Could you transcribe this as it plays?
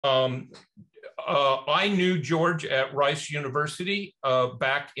Um, I knew George at Rice University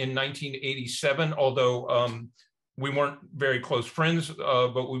back in 1987, although we weren't very close friends,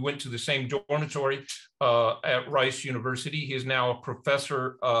 but we went to the same dormitory at Rice University. He is now a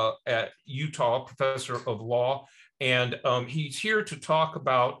professor at Utah, professor of law, and he's here to talk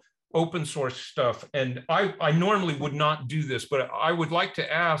about open source stuff. And I normally would not do this, but I would like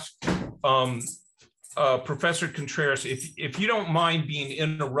to ask Professor Contreras, if you don't mind being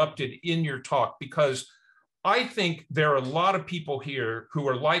interrupted in your talk, because I think there are a lot of people here who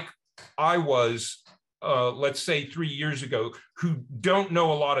are like I was, let's say 3 years ago, who don't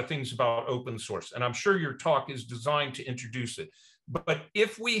know a lot of things about open source. And I'm sure your talk is designed to introduce it. But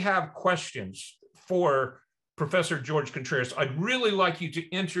if we have questions for Professor George Contreras, I'd really like you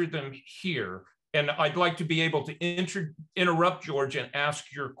to enter them here. And I'd like to be able to interrupt George and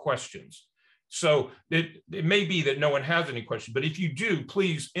ask your questions. So it may be that no one has any questions, but if you do,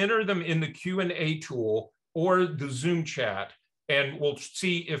 please enter them in the Q&A tool or the Zoom chat, and we'll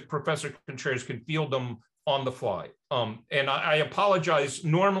see if Professor Contreras can field them on the fly. And I apologize.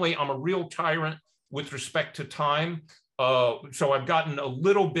 Normally, I'm a real tyrant with respect to time. So I've gotten a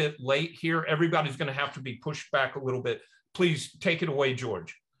little bit late here. Everybody's going to have to be pushed back a little bit. Please take it away,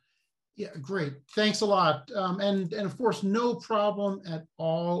 George. Yeah, great. Thanks a lot. And of course, no problem at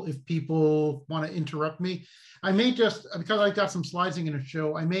all if people want to interrupt me. I may just, because I've got some slides I'm going to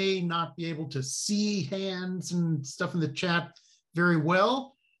show, I may not be able to see hands and stuff in the chat very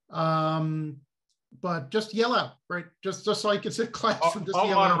well. But just yell out, right? Just so I can sit class.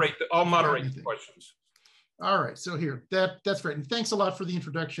 I'll moderate the questions. All right, so here, that's great. And thanks a lot for the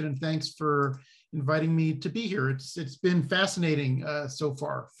introduction, and thanks for inviting me to be here. It's been fascinating so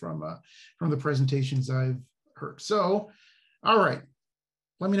far from the presentations I've heard. So, all right,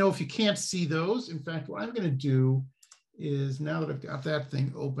 let me know if you can't see those. In fact, what I'm going to do is, now that I've got that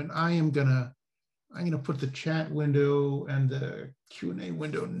thing open, I'm gonna put the chat window and the Q&A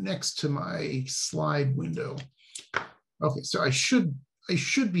window next to my slide window. Okay, so I should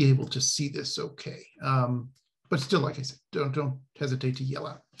be able to see this okay. But still, like I said, don't hesitate to yell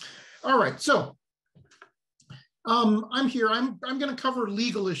out. All right, so I'm here. I'm going to cover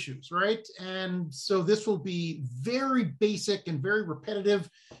legal issues, right? And so this will be very basic and very repetitive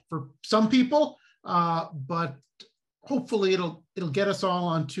for some people, but hopefully it'll get us all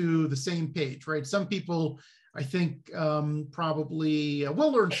onto the same page, right? Some people, I think, probably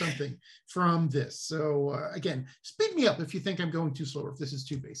will learn something from this. So again, speed me up if you think I'm going too slow or if this is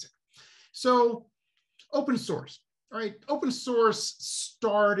too basic. So open source. All right, open source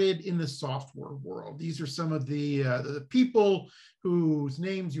started in the software world. These are some of the people whose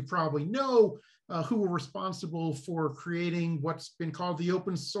names you probably know, who were responsible for creating what's been called the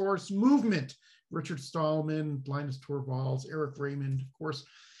open source movement. Richard Stallman, Linus Torvalds, Eric Raymond, of course.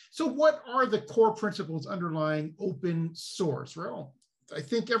 So what are the core principles underlying open source? Well, I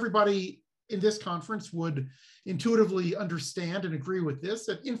think everybody in this conference would intuitively understand and agree with this,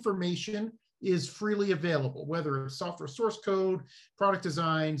 that information is freely available, whether it's software source code, product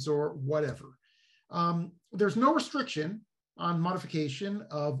designs, or whatever. There's no restriction on modification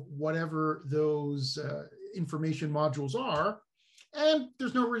of whatever those information modules are, and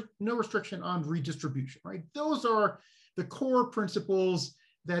there's no restriction on redistribution, right? Those are the core principles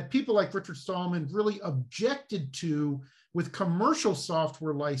that people like Richard Stallman really objected to with commercial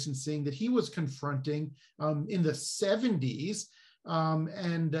software licensing that he was confronting in the 70s.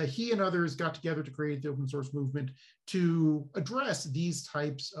 He and others got together to create the open source movement to address these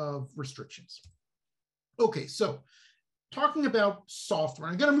types of restrictions. Okay, so talking about software,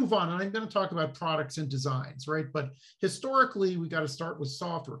 I'm going to move on and I'm going to talk about products and designs, right? But historically, we got to start with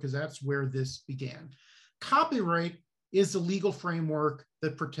software because that's where this began. Copyright is the legal framework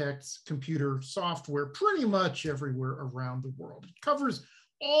that protects computer software pretty much everywhere around the world. It covers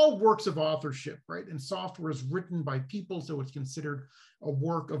all works of authorship, right? And software is written by people, so it's considered a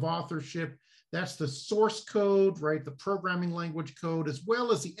work of authorship. That's the source code, right? The programming language code, as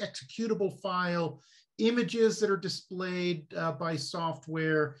well as the executable file, images that are displayed by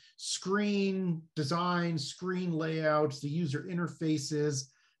software, screen designs, screen layouts, the user interfaces,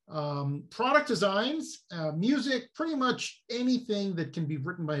 product designs, music, pretty much anything that can be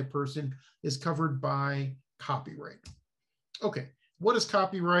written by a person is covered by copyright. Okay. What does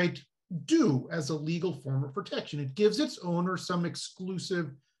copyright do as a legal form of protection? It gives its owner some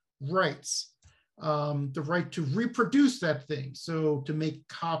exclusive rights, the right to reproduce that thing, so to make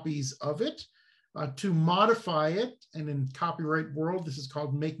copies of it, to modify it, and in copyright world, this is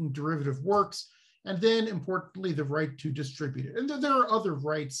called making derivative works, and then importantly, the right to distribute it. And there are other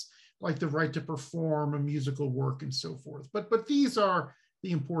rights, like the right to perform a musical work and so forth, but these are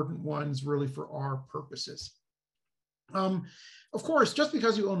the important ones really for our purposes. Of course, just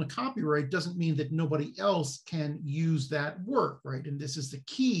because you own a copyright doesn't mean that nobody else can use that work, right? And this is the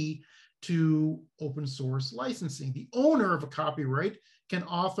key to open source licensing. The owner of a copyright can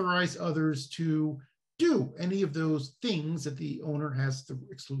authorize others to do any of those things that the owner has the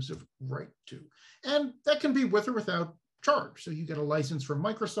exclusive right to. And that can be with or without charge. So you get a license from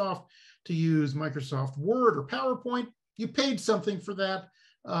Microsoft to use Microsoft Word or PowerPoint. You paid something for that,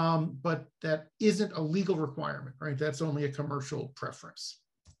 but that isn't a legal requirement, right? That's only a commercial preference.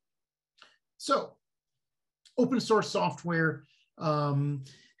 So open source software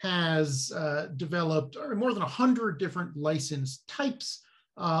has developed more than 100 different license types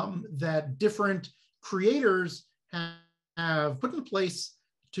that different creators have put in place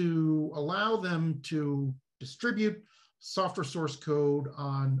to allow them to distribute software source code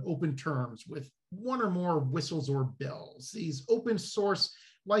on open terms with one or more whistles or bells. These open source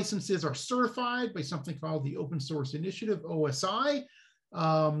licenses are certified by something called the Open Source Initiative, OSI,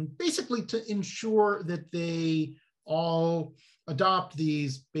 basically to ensure that they all adopt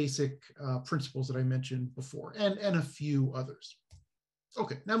these basic principles that I mentioned before, and a few others.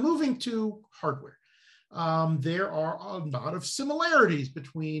 Okay, now moving to hardware. There are a lot of similarities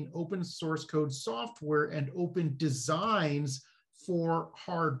between open source code software and open designs for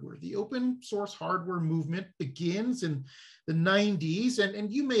hardware. The open source hardware movement begins in the 90s,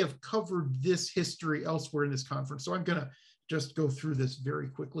 and you may have covered this history elsewhere in this conference, so I'm going to just go through this very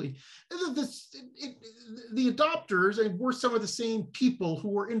quickly. The adopters were some of the same people who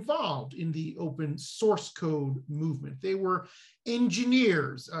were involved in the open source code movement. They were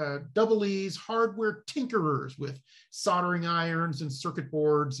engineers, double E's, hardware tinkerers with soldering irons and circuit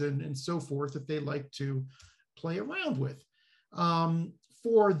boards and so forth that they like to play around with.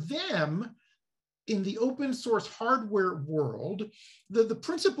 For them, in the open source hardware world, the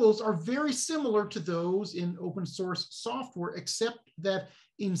principles are very similar to those in open source software, except that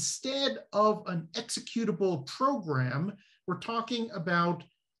instead of an executable program, we're talking about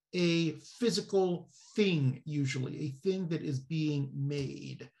a physical thing, usually, a thing that is being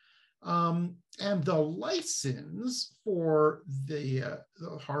made. And the license for the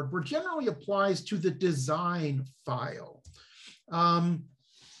hardware generally applies to the design file.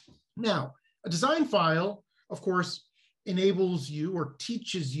 Now, a design file, of course, enables you or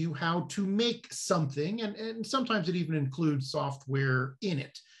teaches you how to make something, and sometimes it even includes software in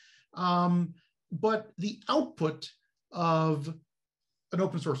it. But the output of an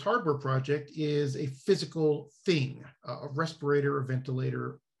open source hardware project is a physical thing, a respirator, a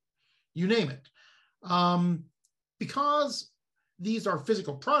ventilator, you name it. Because these are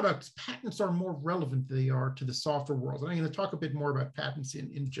physical products, patents are more relevant than they are to the software world. And I'm going to talk a bit more about patents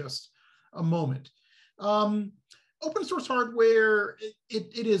in just a moment. Open source hardware,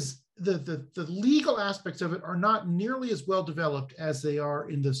 it is the legal aspects of it are not nearly as well developed as they are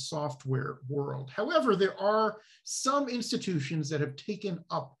in the software world. However, there are some institutions that have taken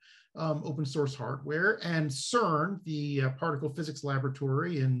up open source hardware, and CERN, the particle physics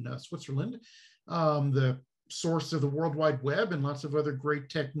laboratory in Switzerland, the source of the World Wide Web and lots of other great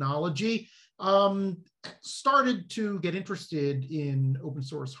technology, started to get interested in open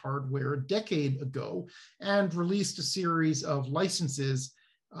source hardware a decade ago and released a series of licenses,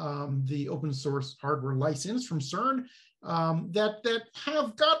 the open source hardware license from CERN, that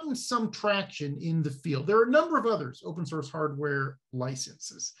have gotten some traction in the field. There are a number of others, open source hardware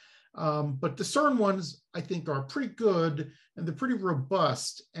licenses, but the CERN ones, I think, are pretty good and they're pretty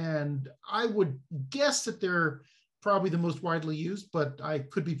robust. And I would guess that they're probably the most widely used, but I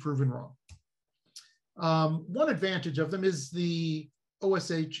could be proven wrong. One advantage of them is the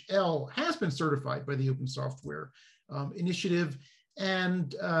OSHL has been certified by the Open Software Initiative,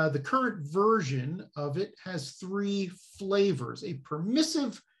 and the current version of it has 3 flavors: a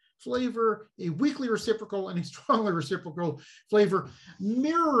permissive flavor, a weakly reciprocal, and a strongly reciprocal flavor,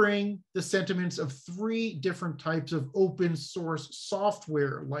 mirroring the sentiments of 3 different types of open source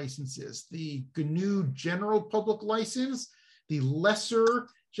software licenses: the GNU General Public License, the Lesser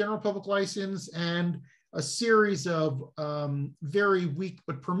General Public License, and a series of very weak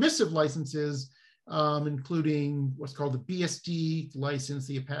but permissive licenses, including what's called the BSD license,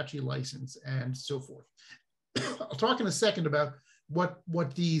 the Apache license, and so forth. I'll talk in a second about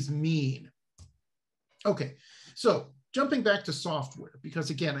what these mean. Okay, so jumping back to software, because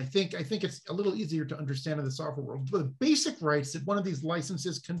again, I think it's a little easier to understand in the software world. The basic rights that one of these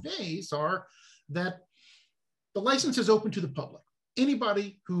licenses conveys are that the license is open to the public.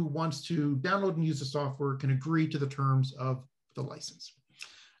 Anybody who wants to download and use the software can agree to the terms of the license.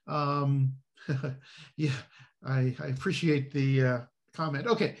 Yeah, I appreciate the comment.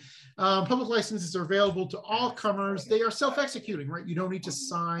 Okay, public licenses are available to all comers. They are self-executing, right? You don't need to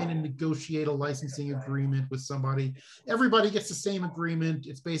sign and negotiate a licensing agreement with somebody. Everybody gets the same agreement.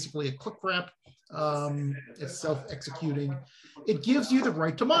 It's basically a click wrap. It's self-executing. It gives you the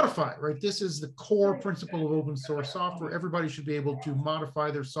right to modify, right? This is the core principle of open source software. Everybody should be able to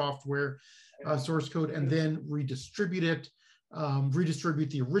modify their software source code and then redistribute it. Redistribute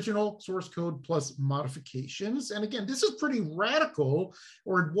the original source code plus modifications. And again, this is pretty radical,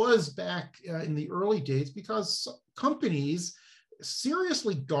 or it was back in the early days, because companies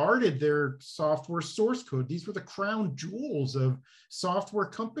seriously guarded their software source code. These were the crown jewels of software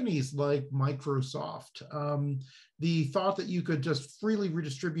companies like Microsoft. The thought that you could just freely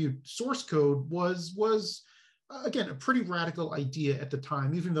redistribute source code was again, a pretty radical idea at the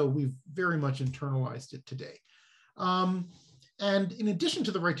time, even though we've very much internalized it today. And in addition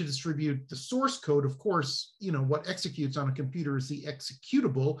to the right to distribute the source code, of course, you know, what executes on a computer is the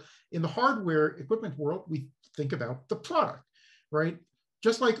executable. In the hardware equipment world, we think about the product, right?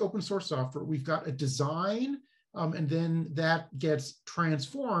 Just like open source software, we've got a design, and then that gets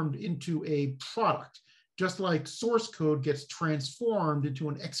transformed into a product, just like source code gets transformed into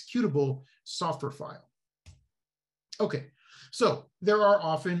an executable software file. Okay. So there are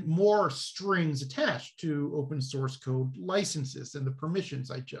often more strings attached to open source code licenses than the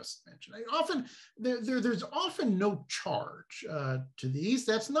permissions I just mentioned. There's often no charge to these.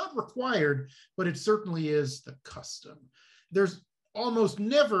 That's not required, but it certainly is the custom. There's almost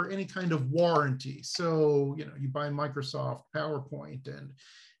never any kind of warranty. So, you know, you buy Microsoft PowerPoint and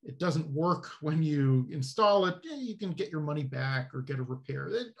it doesn't work when you install it, you can get your money back or get a repair.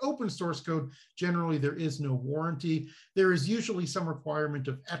 Open source code, generally there is no warranty. There is usually some requirement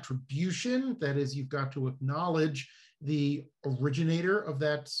of attribution. That is, you've got to acknowledge the originator of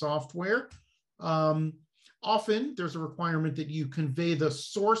that software. Often there's a requirement that you convey the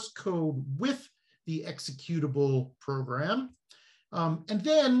source code with the executable program. And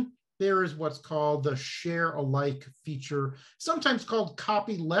then there is what's called the share alike feature, sometimes called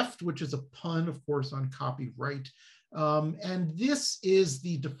copyleft, which is a pun, of course, on copyright. And this is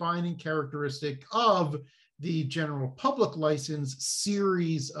the defining characteristic of the general public license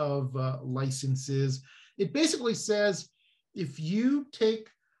series of licenses. It basically says, if you take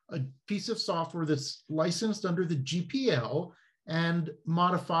a piece of software that's licensed under the GPL and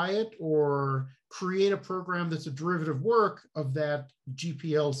modify it or create a program that's a derivative work of that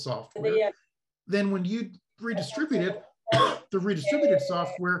GPL software, then when you redistribute it, the redistributed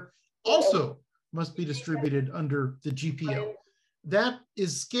software also must be distributed under the GPL. That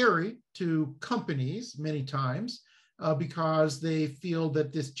is scary to companies many times because they feel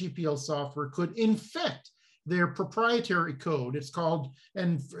that this GPL software could infect their proprietary code. It's called,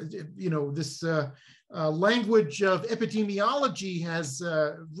 and you know, this language of epidemiology has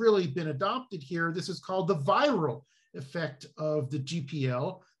really been adopted here. This is called the viral effect of the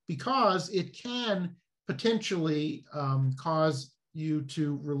GPL, because it can potentially cause you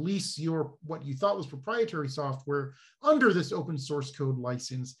to release your what you thought was proprietary software under this open source code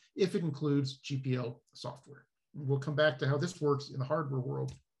license if it includes GPL software. We'll come back to how this works in the hardware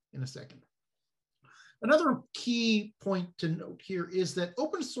world in a second. Another key point to note here is that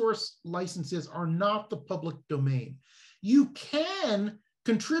open source licenses are not the public domain. You can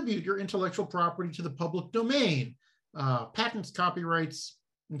contribute your intellectual property to the public domain, patents, copyrights,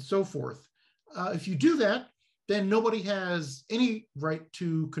 and so forth. If you do that, then nobody has any right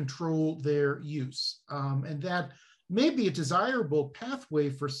to control their use. And that may be a desirable pathway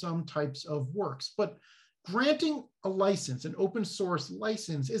for some types of works, but granting a license, an open source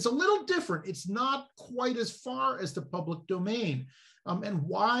license, is a little different. It's not quite as far as the public domain. And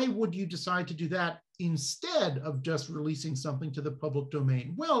why would you decide to do that instead of just releasing something to the public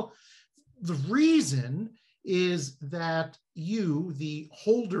domain? Well, the reason is that you, the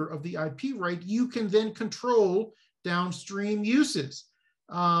holder of the IP right, you can then control downstream uses.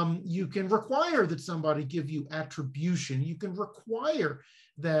 You can require that somebody give you attribution. You can require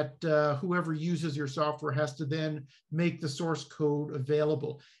that whoever uses your software has to then make the source code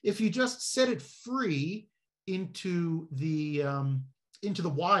available. If you just set it free into the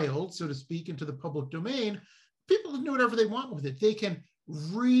wild, so to speak, into the public domain, people can do whatever they want with it. They can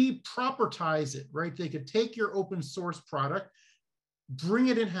re-propertize it, right? They could take your open source product, bring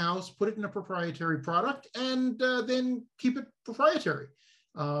it in-house, put it in a proprietary product, and then keep it proprietary.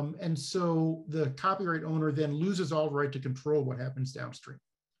 And so the copyright owner then loses all right to control what happens downstream.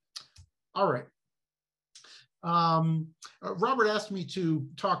 All right. Robert asked me to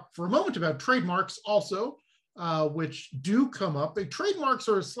talk for a moment about trademarks also, which do come up. Trademarks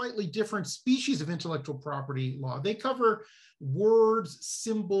are a slightly different species of intellectual property law. They cover words,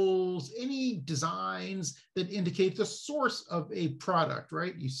 symbols, any designs that indicate the source of a product,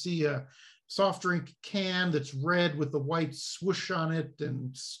 right? You see a soft drink can that's red with the white swoosh on it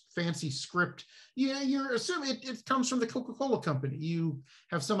and fancy script. Yeah, you're assuming it comes from the Coca-Cola company. You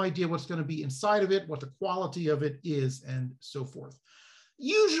have some idea what's going to be inside of it, what the quality of it is, and so forth.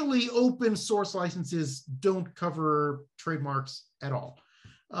 Usually open source licenses don't cover trademarks at all.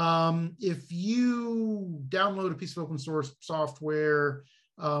 If you download a piece of open source software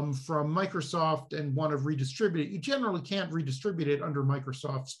from Microsoft and want to redistribute it, you generally can't redistribute it under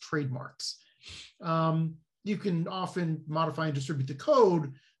Microsoft's trademarks. You can often modify and distribute the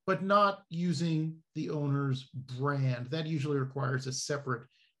code, but not using the owner's brand. That usually requires a separate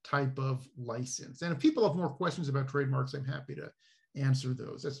type of license. And if people have more questions about trademarks, I'm happy to answer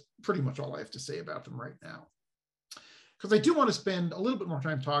those. That's pretty much all I have to say about them right now. Because I do want to spend a little bit more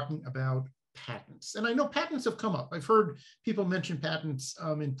time talking about patents. And I know patents have come up. I've heard people mention patents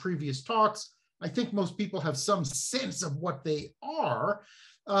in previous talks. I think most people have some sense of what they are.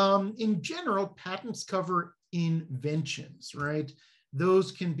 In general, patents cover inventions, right?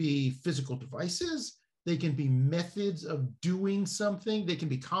 Those can be physical devices. They can be methods of doing something. They can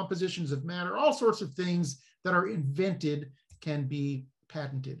be compositions of matter. All sorts of things that are invented can be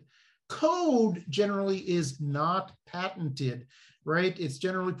patented. Code generally is not patented, right? It's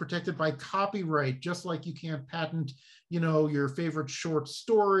generally protected by copyright, just like you can't patent, your favorite short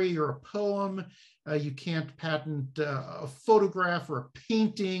story or a poem. You can't patent a photograph or a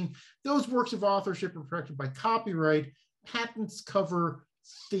painting. Those works of authorship are protected by copyright. Patents cover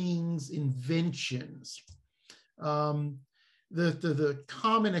things, inventions. The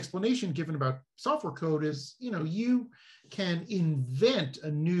common explanation given about software code is, you can invent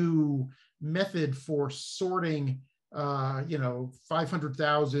a new method for sorting,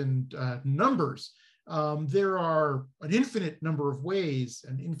 500,000 numbers. There are an infinite number of ways,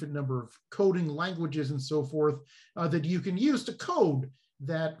 an infinite number of coding languages and so forth that you can use to code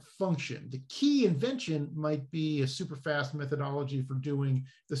that function. The key invention might be a super fast methodology for doing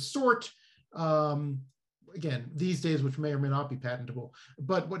the sort. Again, these days, which may or may not be patentable,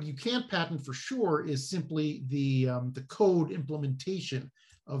 but what you can't patent for sure is simply the code implementation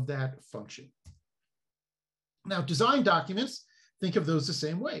of that function. Now, design documents, think of those the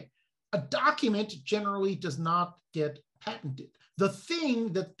same way. A document generally does not get patented. The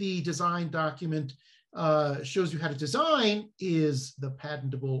thing that the design document shows you how to design is the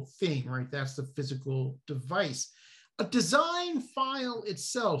patentable thing, right? That's the physical device. A design file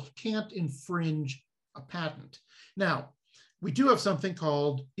itself can't infringe a patent. Now, we do have something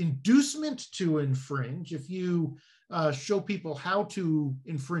called inducement to infringe. If you show people how to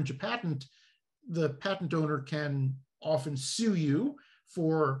infringe a patent, the patent owner can often sue you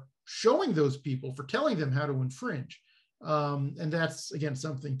for showing those people, for telling them how to infringe. And that's, again,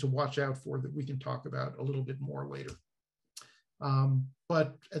 something to watch out for that we can talk about a little bit more later.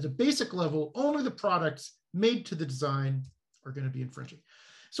 But at a basic level, only the products made to the design are going to be infringing.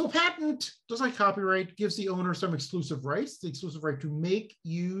 So a patent, just like copyright, gives the owner some exclusive rights, the exclusive right to make,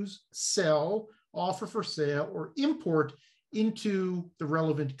 use, sell, offer for sale, or import into the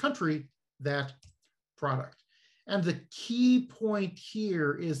relevant country that product. And the key point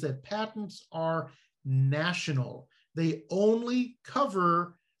here is that patents are national. They only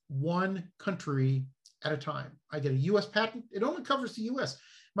cover one country at a time. I get a US patent, it only covers the US.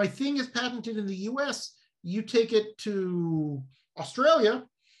 My thing is patented in the US, you take it to Australia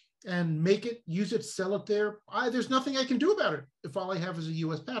and make it, use it, sell it there. There's nothing I can do about it if all I have is a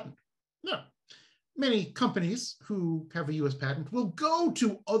US patent. No. Many companies who have a US patent will go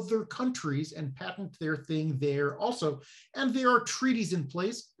to other countries and patent their thing there also. And there are treaties in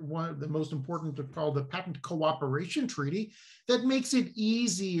place, one of the most important are called the Patent Cooperation Treaty, that makes it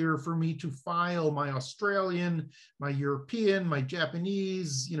easier for me to file my Australian, my European, my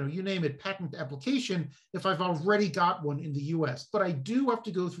Japanese, you name it, patent application if I've already got one in the US. But I do have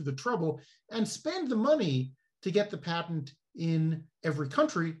to go through the trouble and spend the money to get the patent in every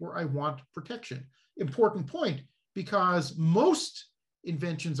country where I want protection. Important point, because most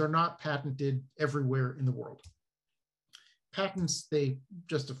inventions are not patented everywhere in the world. Patents,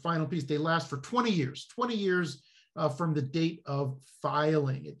 just a final piece, they last for 20 years from the date of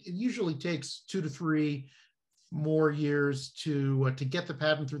filing. It usually takes 2 to 3 more years to get the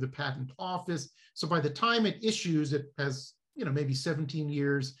patent through the patent office. So by the time it issues, it has maybe 17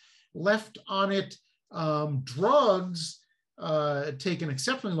 years left on it. Drugs take an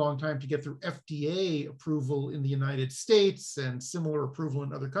exceptionally long time to get through FDA approval in the United States and similar approval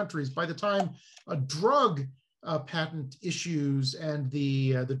in other countries. By the time a drug patent issues and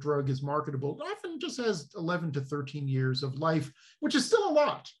the drug is marketable, it often just has 11 to 13 years of life, which is still a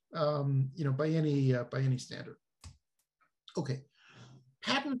lot, by any standard. Okay,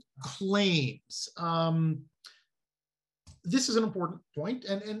 patent claims. This is an important point,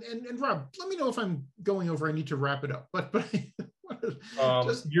 and Rob, let me know if I'm going over. I need to wrap it up, but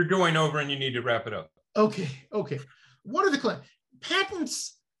you're going over, and you need to wrap it up. Okay. What are the claims?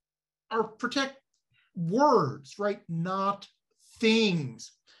 Patents protect words, right? Not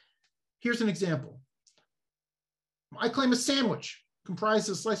things. Here's an example. I claim a sandwich comprised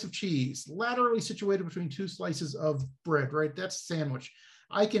of a slice of cheese, laterally situated between two slices of bread, right? That's a sandwich.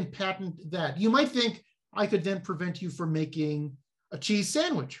 I can patent that. You might think I could then prevent you from making a cheese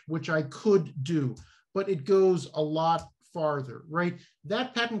sandwich, which I could do, but it goes a lot farther, right?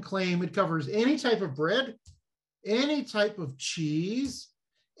 That patent claim, it covers any type of bread, any type of cheese,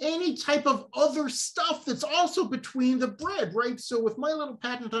 any type of other stuff that's also between the bread, right? So with my little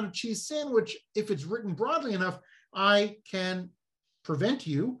patent on a cheese sandwich, if it's written broadly enough, I can prevent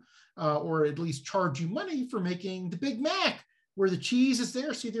you or at least charge you money for making the Big Mac, where the cheese is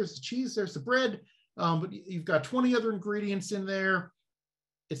there. See, there's the cheese, there's the bread, but you've got 20 other ingredients in there.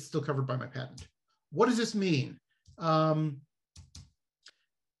 It's still covered by my patent. What does this mean?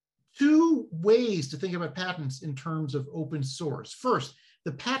 Two ways to think about patents in terms of open source. First,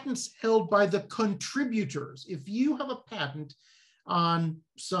 the patents held by the contributors. If you have a patent on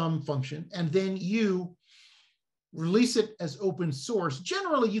some function and then you release it as open source,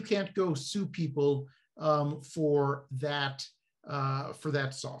 generally you can't go sue people for that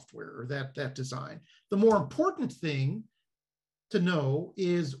software or that design. The more important thing to know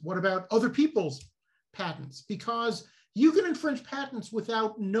is, what about other people's patents? Because you can infringe patents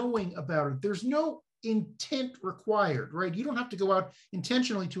without knowing about it. There's no intent required, right? You don't have to go out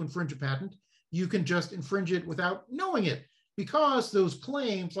intentionally to infringe a patent. You can just infringe it without knowing it, because those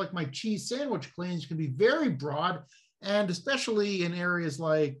claims, like my cheese sandwich claims, can be very broad, and especially in areas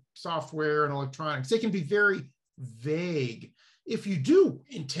like software and electronics, they can be very vague. If you do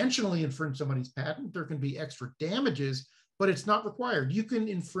intentionally infringe somebody's patent, there can be extra damages, but it's not required. You can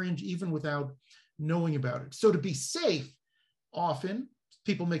infringe even without knowing about it. So to be safe, often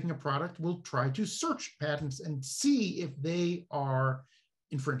people making a product will try to search patents and see if they are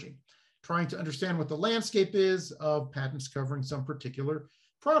infringing, trying to understand what the landscape is of patents covering some particular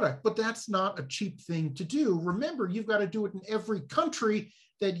product. But that's not a cheap thing to do. Remember, you've got to do it in every country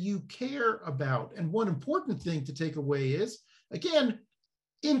that you care about. And one important thing to take away is, again,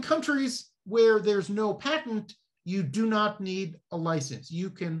 in countries where there's no patent, you do not need a license.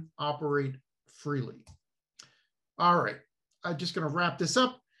 You can operate freely. All right, I'm just going to wrap this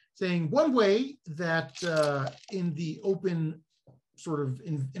up saying one way that in the open sort of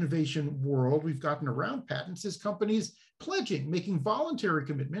innovation world we've gotten around patents is companies pledging, making voluntary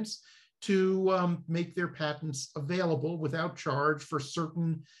commitments to make their patents available without charge for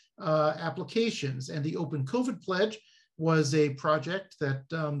certain applications. And the Open COVID Pledge was a project that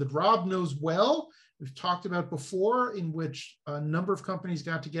Rob knows well. We've talked about before, in which a number of companies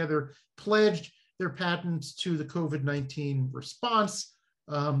got together, pledged their patents to the COVID-19 response.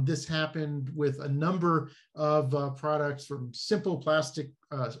 This happened with a number of products, from simple plastic,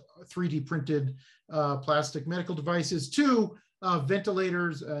 3D printed plastic medical devices to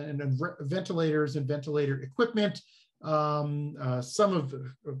ventilators and ventilator equipment. Some of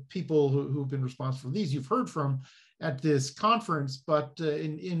the people who've been responsible for these you've heard from at this conference, but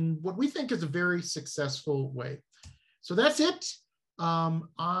in what we think is a very successful way. So that's it.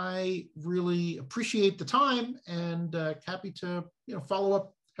 I really appreciate the time, and happy to follow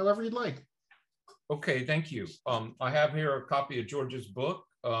up however you'd like. Okay, thank you. I have here a copy of George's book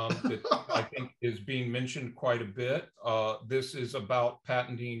that I think is being mentioned quite a bit. This is about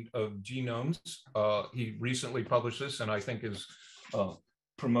patenting of genomes. He recently published this, and I think is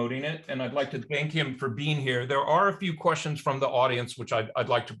promoting it. And I'd like to thank him for being here. There are a few questions from the audience which I'd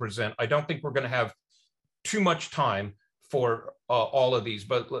like to present. I don't think we're going to have too much time for all of these,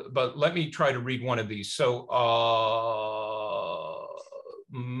 but let me try to read one of these. So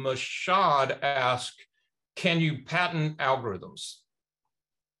Mashad asked, can you patent algorithms?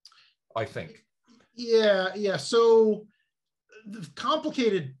 I think. Yeah. So the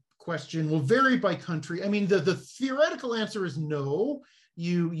complicated question will vary by country. I mean, the theoretical answer is no.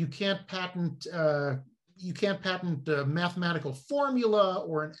 You can't patent a mathematical formula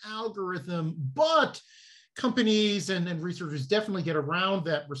or an algorithm, but companies and researchers definitely get around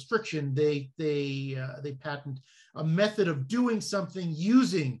that restriction. They patent a method of doing something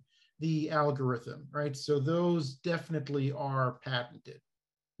using the algorithm, right? So those definitely are patented.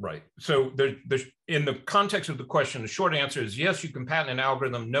 Right. So there's, in the context of the question, the short answer is yes, you can patent an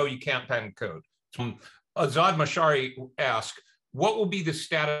algorithm. No, you can't patent code. Azad Mashari asked, what will be the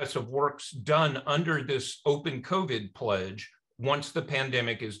status of works done under this open COVID pledge once the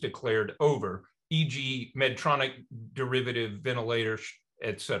pandemic is declared over, e.g. Medtronic derivative ventilators,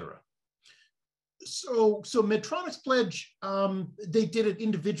 et cetera? So Medtronic's pledge, they did it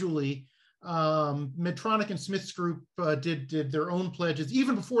individually. Medtronic and Smith's Group did their own pledges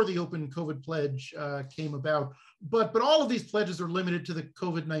even before the Open COVID pledge came about. But all of these pledges are limited to the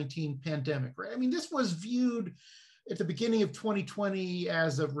COVID-19 pandemic, right? I mean, this was viewed at the beginning of 2020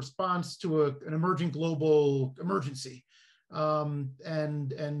 as a response to an emerging global emergency.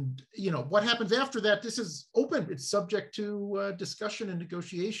 And you know, what happens after that, this is open. It's subject to discussion and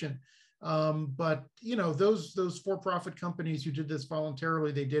negotiation. But you know, those for-profit companies who did this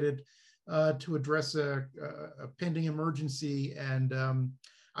voluntarily, they did it to address a pending emergency. And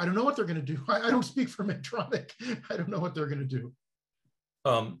I don't know what they're going to do. I don't speak for Medtronic. I don't know what they're going to do.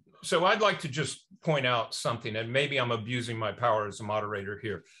 So I'd like to just point out something, and maybe I'm abusing my power as a moderator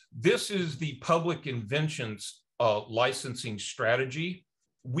here. This is the public inventions licensing strategy.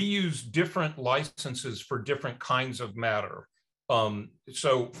 We use different licenses for different kinds of matter.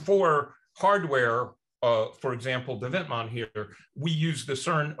 So for hardware, for example, the Ventmon here, we use the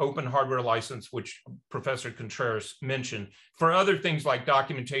CERN open hardware license, which Professor Contreras mentioned. For other things like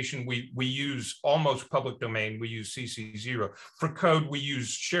documentation, we use almost public domain, we use CC0. For code, we use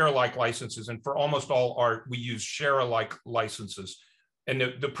share-alike licenses. And for almost all art, we use share-alike licenses. And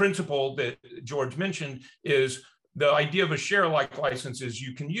the principle that George mentioned is the idea of a share-alike license is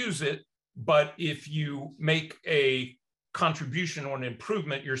you can use it, but if you make a contribution or an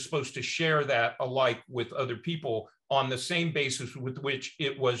improvement, you're supposed to share that alike with other people on the same basis with which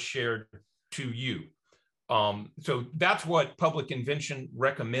it was shared to you. So that's what public invention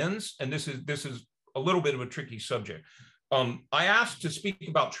recommends. And this is a little bit of a tricky subject. I asked to speak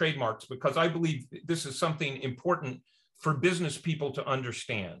about trademarks because I believe this is something important for business people to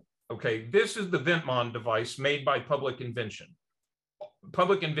understand. Okay, this is the Ventmon device made by Public Invention.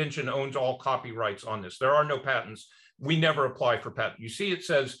 Public Invention owns all copyrights on this. There are no patents. We never apply for patent. You see, it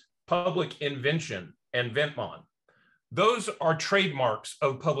says Public Invention and Ventmon. Those are trademarks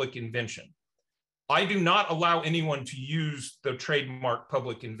of Public Invention. I do not allow anyone to use the trademark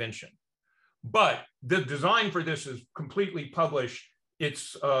Public Invention, but the design for this is completely published.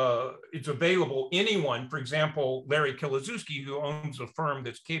 It's available. Anyone, for example, Larry Kilizewski, who owns a firm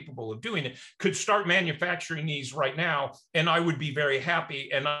that's capable of doing it, could start manufacturing these right now, and I would be very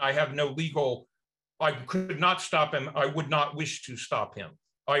happy, and I have no legal, I could not stop him. I would not wish to stop him.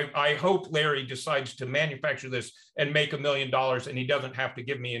 I hope Larry decides to manufacture this and make $1 million and he doesn't have to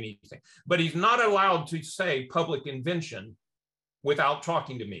give me anything. But he's not allowed to say Public Invention without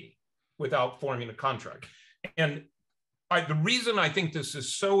talking to me, without forming a contract. And the reason I think this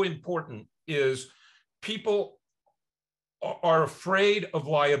is so important is people are afraid of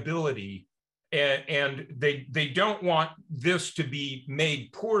liability and they don't want this to be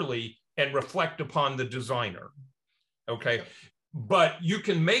made poorly and reflect upon the designer, okay? But you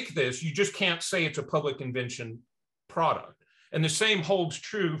can make this, you just can't say it's a Public Invention product. And the same holds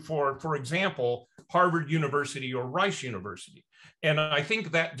true for example, Harvard University or Rice University. And I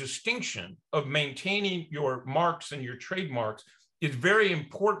think that distinction of maintaining your marks and your trademarks is very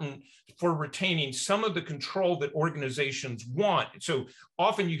important for retaining some of the control that organizations want. So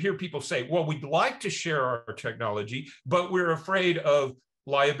often you hear people say, well, we'd like to share our technology, but we're afraid of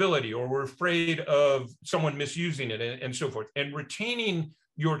liability, or we're afraid of someone misusing it, and so forth. And retaining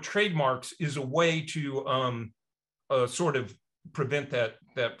your trademarks is a way to sort of prevent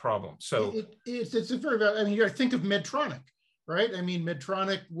that problem. So it's a very, I mean, you got to think of Medtronic, right? I mean,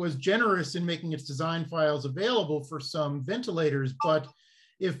 Medtronic was generous in making its design files available for some ventilators, but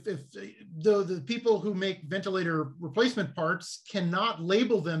if the people who make ventilator replacement parts cannot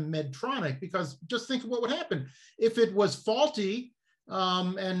label them Medtronic, because just think of what would happen if it was faulty.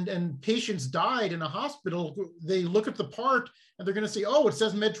 And patients died in a hospital, they look at the part and they're going to say, oh, it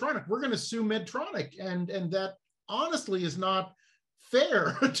says Medtronic, we're going to sue Medtronic. And that honestly is not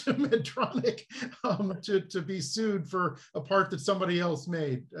fair to Medtronic to be sued for a part that somebody else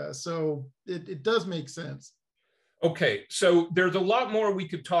made. So it does make sense. Okay, so there's a lot more we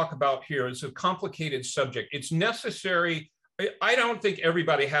could talk about here. It's a complicated subject. It's necessary. I don't think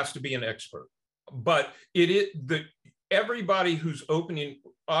everybody has to be an expert, but everybody who's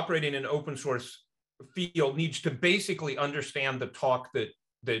operating in open source field needs to basically understand the talk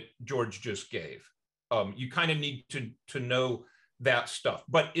that George just gave. You kind of need to know that stuff,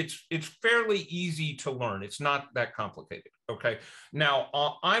 but it's fairly easy to learn. It's not that complicated. Okay. Now,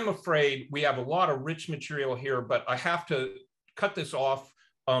 I'm afraid we have a lot of rich material here, but I have to cut this off.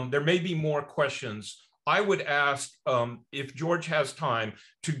 There may be more questions. I would ask, if George has time,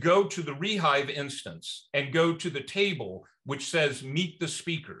 to go to the Rehive instance and go to the table which says meet the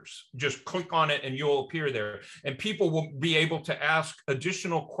speakers. Just click on it and you'll appear there. And people will be able to ask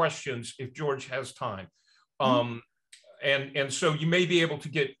additional questions if George has time. And so you may be able to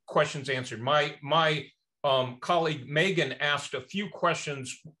get questions answered. My colleague Megan asked a few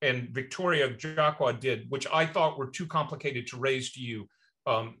questions, and Victoria Jacqua did, which I thought were too complicated to raise to you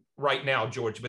right now, George. But